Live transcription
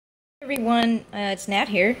Everyone, it's Nat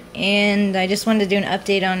here, and I just wanted to do an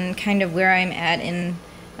update on kind of where I'm at in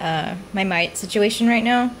my mite situation right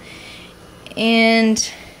now.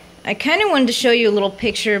 And I kind of wanted to show you a little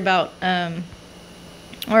picture about,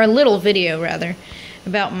 or a little video rather,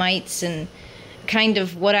 about mites and kind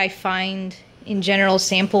of what I find in general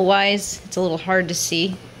sample-wise. It's a little hard to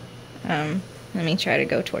see. Let me try to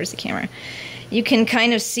go towards the camera. You can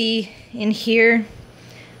kind of see in here,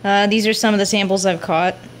 these are some of the samples I've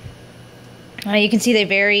caught. You can see they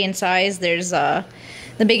vary in size. There's the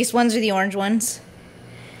biggest ones are the orange ones.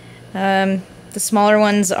 The smaller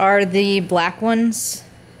ones are the black ones.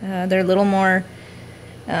 They're a little more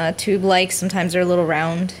tube-like. Sometimes they're a little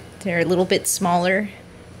round. They're a little bit smaller.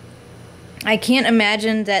 I can't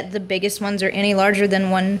imagine that the biggest ones are any larger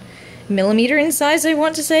than 1 millimeter in size, I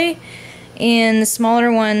want to say. And the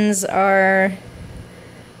smaller ones are,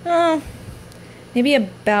 oh, maybe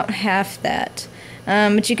about half that.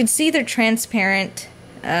 But you can see they're transparent.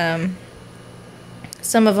 Some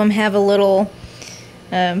of them have a little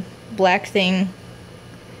black thing.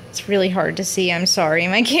 It's really hard to see, I'm sorry.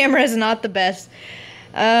 My camera is not the best.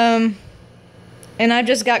 And I've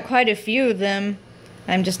just got quite a few of them.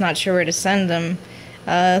 I'm just not sure where to send them.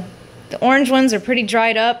 The orange ones are pretty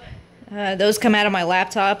dried up. Those come out of my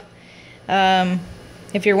laptop.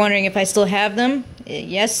 If you're wondering if I still have them,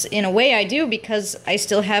 yes, in a way I do, because I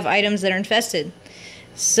still have items that are infested.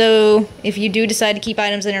 So if you do decide to keep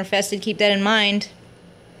items that are infested, keep that in mind,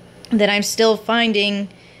 that I'm still finding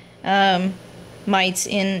mites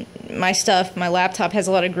in my stuff. My laptop has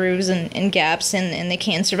a lot of grooves and gaps, and they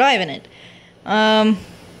can survive in it. I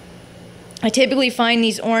typically find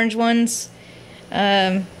these orange ones.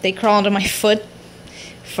 They crawl into my foot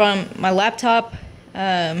from my laptop.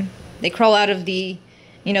 They crawl out of the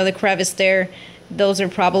crevice there. Those are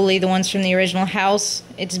probably the ones from the original house.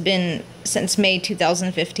 It's been since May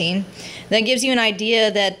 2015. That gives you an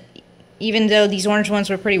idea that even though these orange ones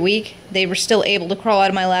were pretty weak, they were still able to crawl out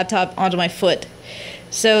of my laptop onto my foot.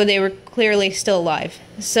 So they were clearly still alive.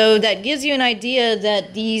 So that gives you an idea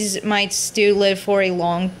that these mites do live for a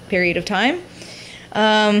long period of time.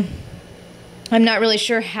 I'm not really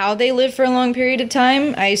sure how they live for a long period of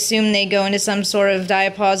time. I assume they go into some sort of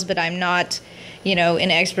diapause, but I'm not,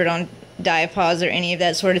 an expert on diapause or any of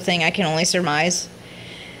that sort of thing. I can only surmise.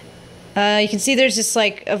 You can see there's just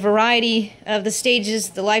like a variety of the stages,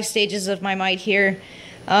 the life stages of my mite here.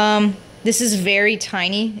 This is very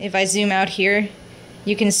tiny. If I zoom out here,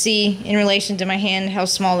 you can see in relation to my hand how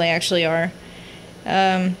small they actually are.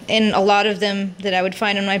 And a lot of them that I would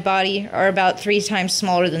find on my body are about 3 times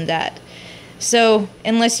smaller than that. So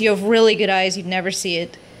unless you have really good eyes, you'd never see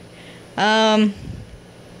it.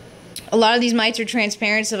 A lot of these mites are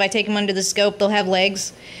transparent, so if I take them under the scope, they'll have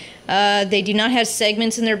legs. They do not have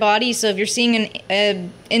segments in their body, so if you're seeing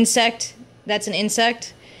an insect, that's an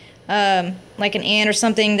insect. Like an ant or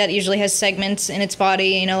something that usually has segments in its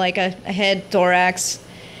body, like a head, thorax,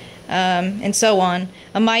 and so on.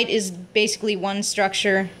 A mite is basically one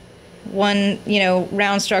structure, one,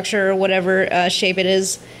 round structure or whatever shape it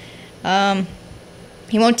is.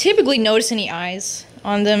 You won't typically notice any eyes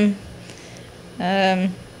on them.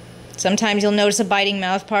 Sometimes you'll notice a biting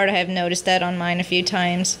mouth part. I have noticed that on mine a few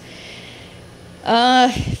times.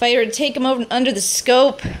 If I were to take them over under the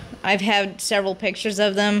scope, I've had several pictures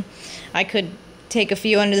of them. I could take a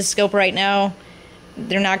few under the scope right now.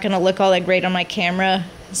 They're not going to look all that great on my camera,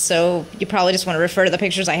 so you probably just want to refer to the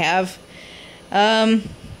pictures I have. The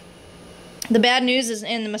bad news is,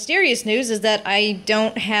 and the mysterious news is that I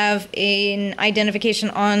don't have an identification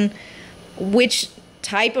on which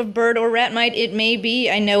type of bird or rat mite it may be.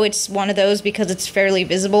 I know it's one of those because it's fairly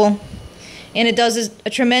visible, and it does a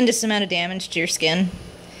tremendous amount of damage to your skin.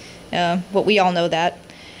 But we all know that.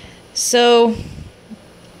 So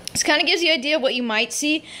this kind of gives you an idea of what you might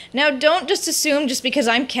see. Now, don't just assume just because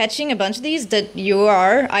I'm catching a bunch of these that you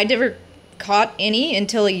are. I never caught any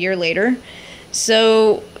until a year later.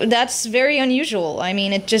 So that's very unusual. I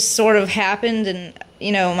mean, it just sort of happened, and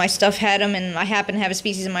my stuff had them, and I happen to have a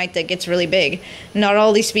species of mite that gets really big. Not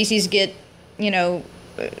all these species get,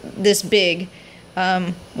 this big.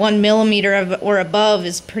 1 millimeter or above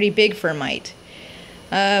is pretty big for a mite.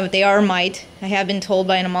 But they are a mite. I have been told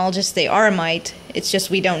by entomologists they are a mite. It's just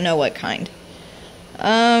we don't know what kind.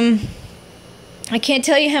 I can't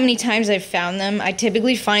tell you how many times I've found them. I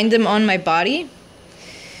typically find them on my body.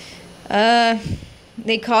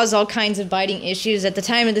 They cause all kinds of biting issues. At the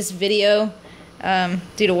time of this video,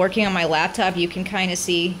 due to working on my laptop, you can kind of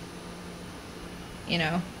see,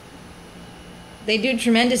 they do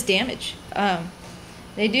tremendous damage.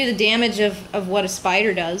 They do the damage of what a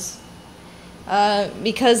spider does.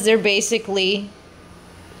 because they're basically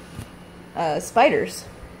spiders.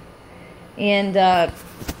 And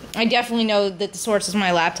I definitely know that the source is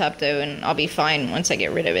my laptop, though, and I'll be fine once I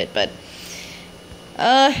get rid of it. But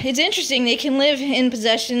it's interesting. They can live in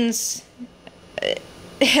possessions.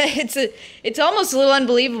 It's almost a little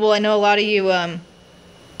unbelievable. I know a lot of you. I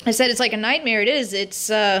said it's like a nightmare. It is. It's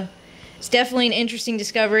definitely an interesting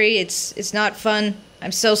discovery. It's not fun.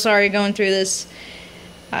 I'm so sorry going through this.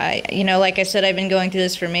 Like I said, I've been going through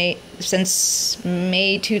this since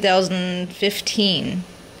May 2015.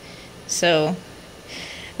 So,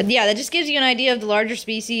 but yeah, that just gives you an idea of the larger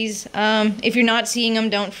species. If you're not seeing them,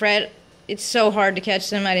 don't fret. It's so hard to catch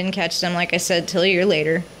them. I didn't catch them, like I said, till a year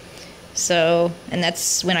later. So, and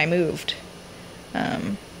that's when I moved.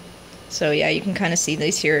 So yeah, you can kind of see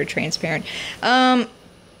these here are transparent. I'm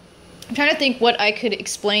trying to think what I could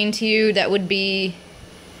explain to you that would be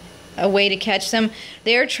a way to catch them.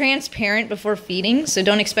 They are transparent before feeding, so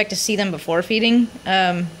don't expect to see them before feeding.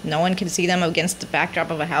 No one can see them against the backdrop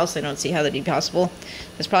of a house. I don't see how that'd be possible.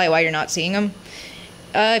 That's probably why you're not seeing them.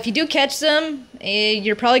 If you do catch them,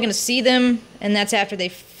 you're probably going to see them, and that's after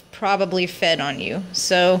they've probably fed on you.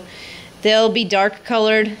 So they'll be dark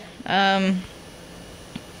colored,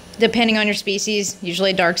 depending on your species,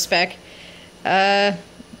 usually a dark speck.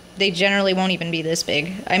 They generally won't even be this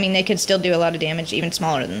big. I mean, they could still do a lot of damage, even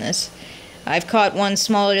smaller than this. I've caught one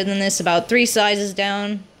smaller than this, about 3 sizes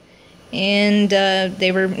down, and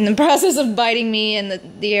they were in the process of biting me, and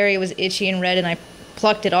the area was itchy and red, and I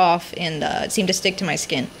plucked it off, and it seemed to stick to my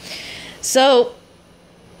skin. So,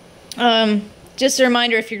 just a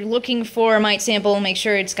reminder, if you're looking for a mite sample, make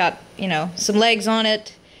sure it's got, some legs on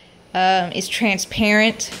it, is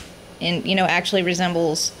transparent, and, actually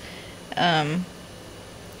resembles,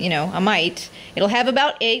 a mite. It'll have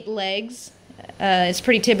about 8 legs. It's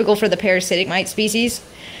pretty typical for the parasitic mite species.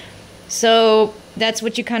 So that's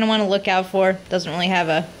what you kind of want to look out for. Doesn't really have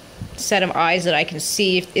a set of eyes that I can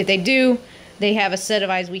see. If they do, they have a set of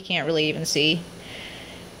eyes we can't really even see.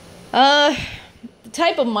 The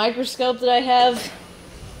type of microscope that I have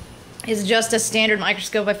is just a standard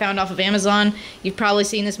microscope I found off of Amazon. You've probably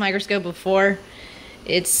seen this microscope before.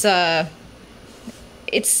 It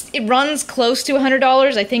runs close to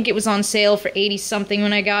 $100. I think it was on sale for 80 something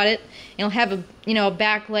when I got it. It'll have a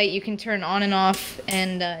backlight you can turn on and off,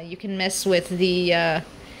 and you can mess with the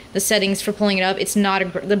settings for pulling it up. It's not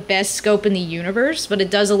the best scope in the universe, but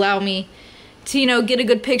it does allow me to get a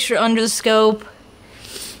good picture under the scope.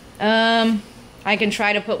 I can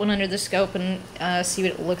try to put one under the scope and see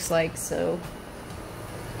what it looks like. So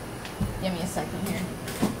give me a second here.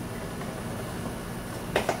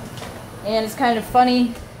 And it's kind of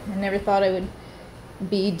funny. I never thought I would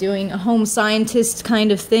be doing a home scientist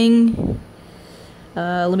kind of thing.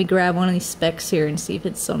 Let me grab one of these specks here and see if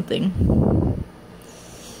it's something.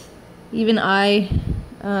 Even I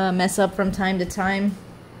mess up from time to time.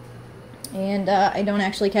 And I don't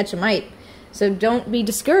actually catch a mite. So don't be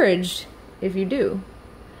discouraged if you do.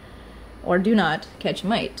 Or do not catch a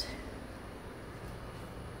mite.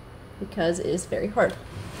 Because it is very hard.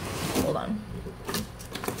 Hold on.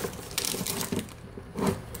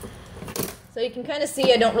 So you can kind of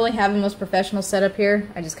see I don't really have the most professional setup here.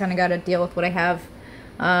 I just kind of got to deal with what I have.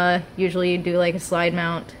 Usually you do like a slide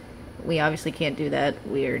mount. We obviously can't do that.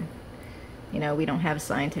 Weird. We don't have a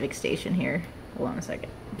scientific station here. Hold on a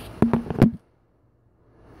second.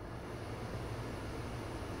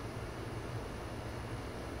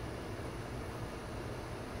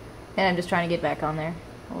 And I'm just trying to get back on there.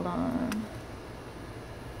 Hold on.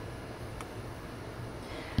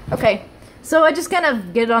 Okay. So I just kind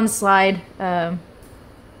of get it on the slide.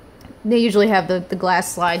 They usually have the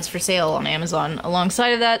glass slides for sale on Amazon alongside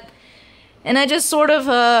of that. And I just sort of,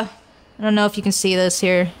 I don't know if you can see this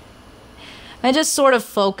here. I just sort of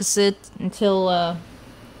focus it until,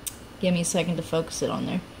 give me a second to focus it on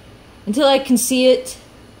there. Until I can see it.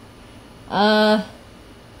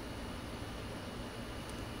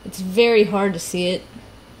 It's very hard to see it.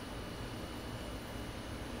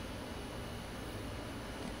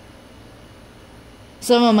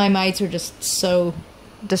 Some of my mites are just so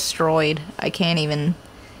destroyed. I can't even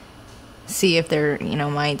see if they're,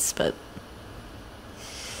 mites, but...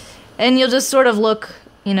 And you'll just sort of look,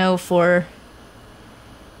 for...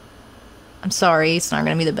 I'm sorry, it's not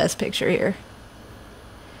going to be the best picture here.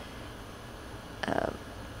 But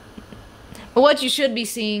what you should be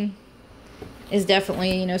seeing is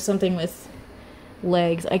definitely, something with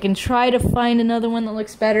legs. I can try to find another one that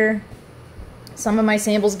looks better. Some of my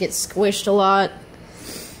samples get squished a lot.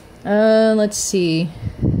 Let's see.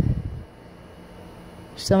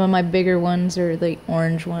 Some of my bigger ones are the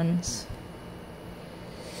orange ones.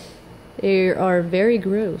 They are very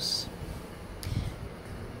gross.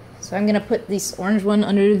 So I'm gonna put this orange one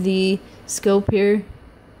under the scope here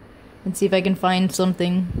and see if I can find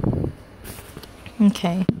something.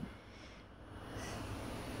 Okay.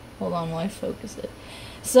 Hold on while I focus it.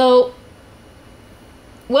 So,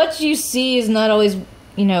 what you see is not always,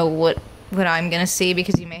 you know, what I'm gonna see,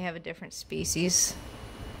 because you may have a different species.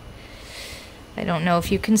 I don't know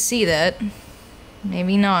if you can see that.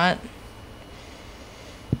 Maybe not.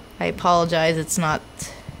 I apologize, it's not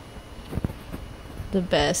the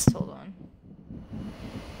best. Hold on.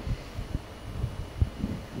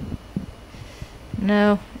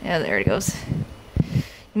 No. Yeah, there it goes.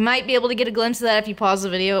 You might be able to get a glimpse of that if you pause the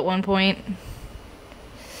video at one point.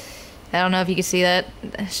 I don't know if you can see that.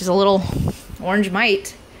 It's just a little orange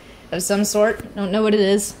mite of some sort. Don't know what it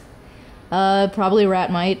is. Probably a rat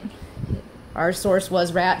mite. Our source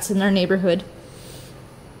was rats in our neighborhood.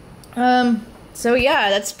 So yeah,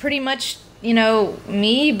 that's pretty much, you know,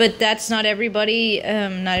 me, but that's not everybody.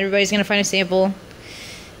 Not everybody's gonna find a sample.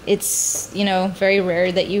 It's, you know, very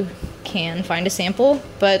rare that you can find a sample,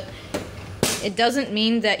 but it doesn't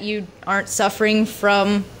mean that you aren't suffering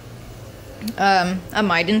from a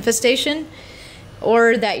mite infestation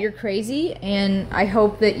or that you're crazy. And I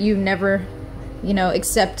hope that you never, you know,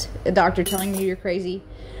 accept a doctor telling you you're crazy.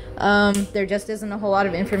 There just isn't a whole lot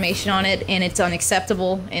of information on it, and it's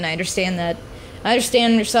unacceptable, and I understand that. I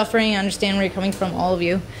understand your suffering, I understand where you're coming from, all of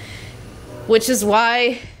you. Which is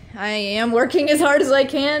why I am working as hard as I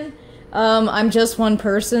can. I'm just one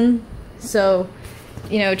person, so,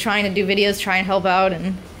 you know, trying to do videos, trying to help out,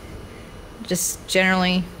 and just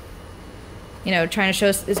generally, you know, trying to show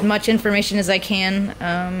as much information as I can.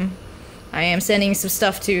 I am sending some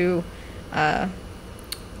stuff to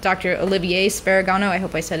Dr. Olivier Sparagano, I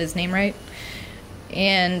hope I said his name right,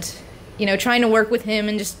 and, you know, trying to work with him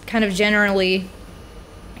and just kind of generally,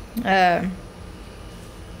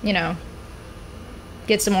 you know,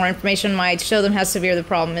 get some more information on mites, show them how severe the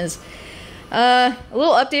problem is. A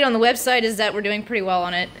little update on the website is that we're doing pretty well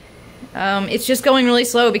on it. It's just going really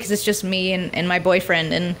slow because it's just me and my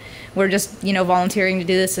boyfriend, and we're just, you know, volunteering to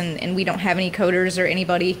do this, and we don't have any coders or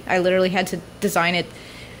anybody. I literally had to design it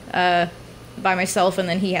by myself, and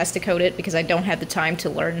then he has to code it because I don't have the time to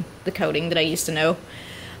learn the coding that I used to know.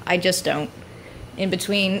 I just don't. In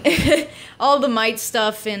between all the mite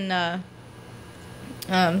stuff and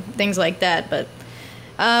things like that, but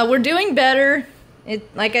we're doing better.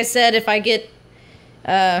 Like I said, if I get,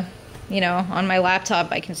 you know, on my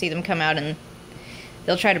laptop, I can see them come out and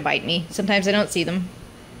they'll try to bite me. Sometimes I don't see them.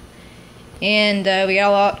 And we got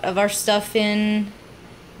a lot of our stuff in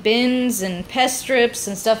bins and pest strips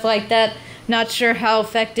and stuff like that. Not sure how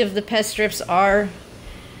effective the pest strips are.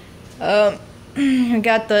 I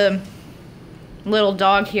got the little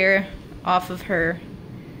dog here off of her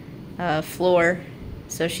floor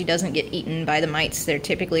so she doesn't get eaten by the mites. They're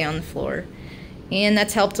typically on the floor. And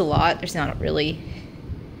that's helped a lot. There's not really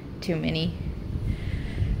too many.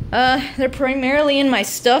 They're primarily in my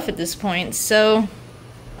stuff at this point. So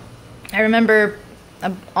I remember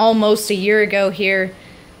almost a year ago here,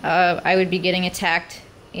 I would be getting attacked,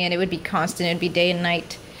 and it would be constant. It would be day and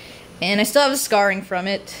night. And I still have a scarring from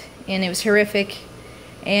it, and it was horrific.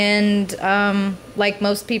 And like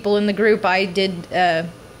most people in the group, I did,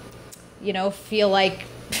 you know, feel like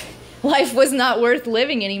life was not worth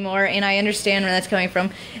living anymore, and I understand where that's coming from.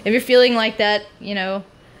 If you're feeling like that, you know,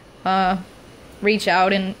 reach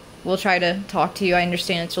out and we'll try to talk to you. I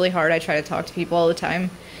understand it's really hard. I try to talk to people all the time.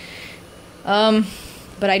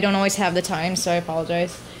 But I don't always have the time, so I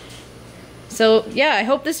apologize. So, yeah, I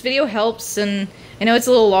hope this video helps, and I know it's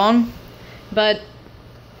a little long, but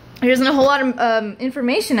there isn't a whole lot of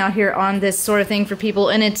information out here on this sort of thing for people,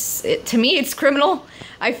 and to me, it's criminal.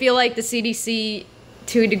 I feel like the CDC,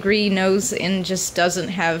 to a degree, knows and just doesn't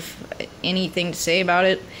have anything to say about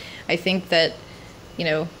it. I think that, you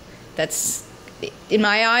know, that's, in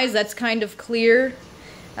my eyes, that's kind of clear.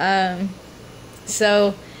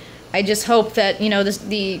 So I just hope that, you know,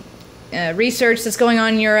 the research that's going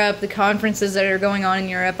on in Europe, the conferences that are going on in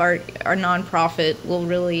Europe, our nonprofit will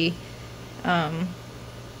really,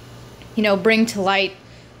 you know, bring to light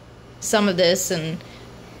some of this. And,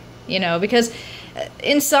 you know, because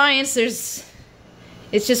in science, it's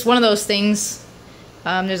just one of those things.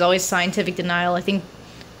 There's always scientific denial. I think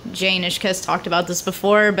Jane Ishka has talked about this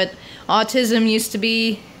before, but autism used to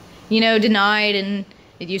be, you know, denied, and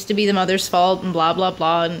it used to be the mother's fault, and blah, blah,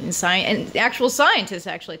 blah, and actual scientists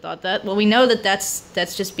actually thought that. Well, we know that that's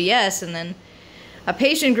just BS, and then a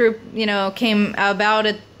patient group, you know, came about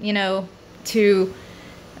it, you know, to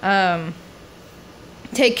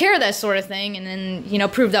take care of that sort of thing, and then, you know,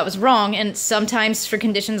 prove that was wrong. And sometimes for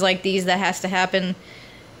conditions like these, that has to happen.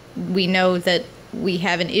 We know that, we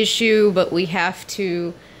have an issue, but we have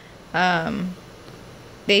to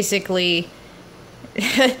basically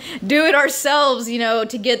do it ourselves, you know,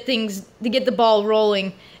 to get the ball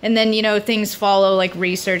rolling, and then, you know, things follow, like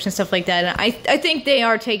research and stuff like that. And I think they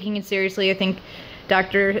are taking it seriously. I think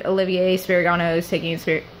Dr. Olivier Sparigano is taking it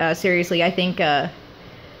seriously. I think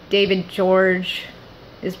David George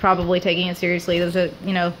is probably taking it seriously. Those are,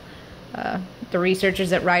 you know, the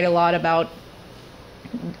researchers that write a lot about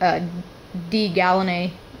D. gallinae.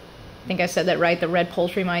 I think I said that right, the red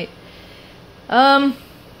poultry mite. And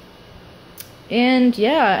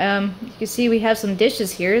yeah, you can see we have some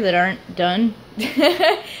dishes here that aren't done.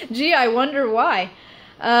 Gee, I wonder why.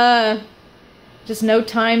 Just no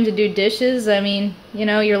time to do dishes. I mean, you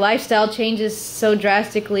know, your lifestyle changes so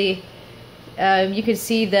drastically. You can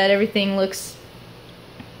see that everything looks,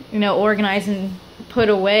 you know, organized and put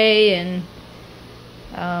away. And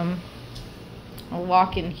I'll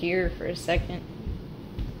walk in here for a second.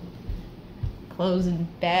 Clothes in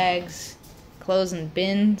bags, clothes in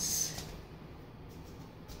bins.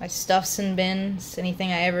 My stuff's in bins,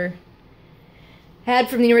 anything I ever had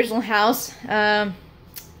from the original house.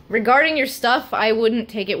 Regarding your stuff, I wouldn't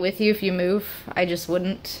take it with you if you move. I just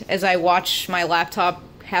wouldn't. As I watch my laptop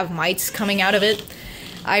have mites coming out of it,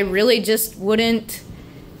 I really just wouldn't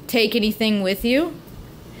take anything with you.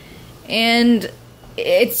 And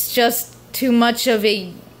it's just too much of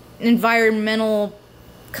a environmental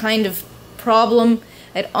kind of problem.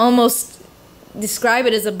 I'd almost describe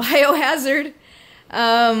it as a biohazard.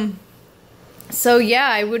 So yeah,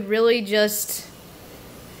 I would really just,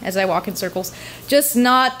 as I walk in circles, just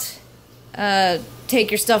not take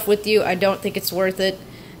your stuff with you. I don't think it's worth it.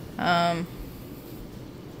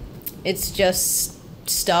 It's just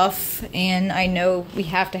stuff, and I know we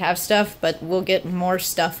have to have stuff, but we'll get more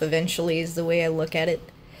stuff eventually is the way I look at it.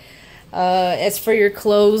 As for your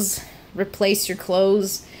clothes, replace your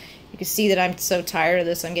clothes. You can see that I'm so tired of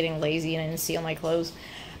this. I'm getting lazy and I didn't see all my clothes.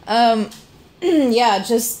 Yeah,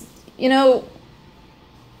 just, you know,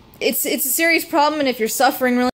 it's a serious problem, and if you're suffering really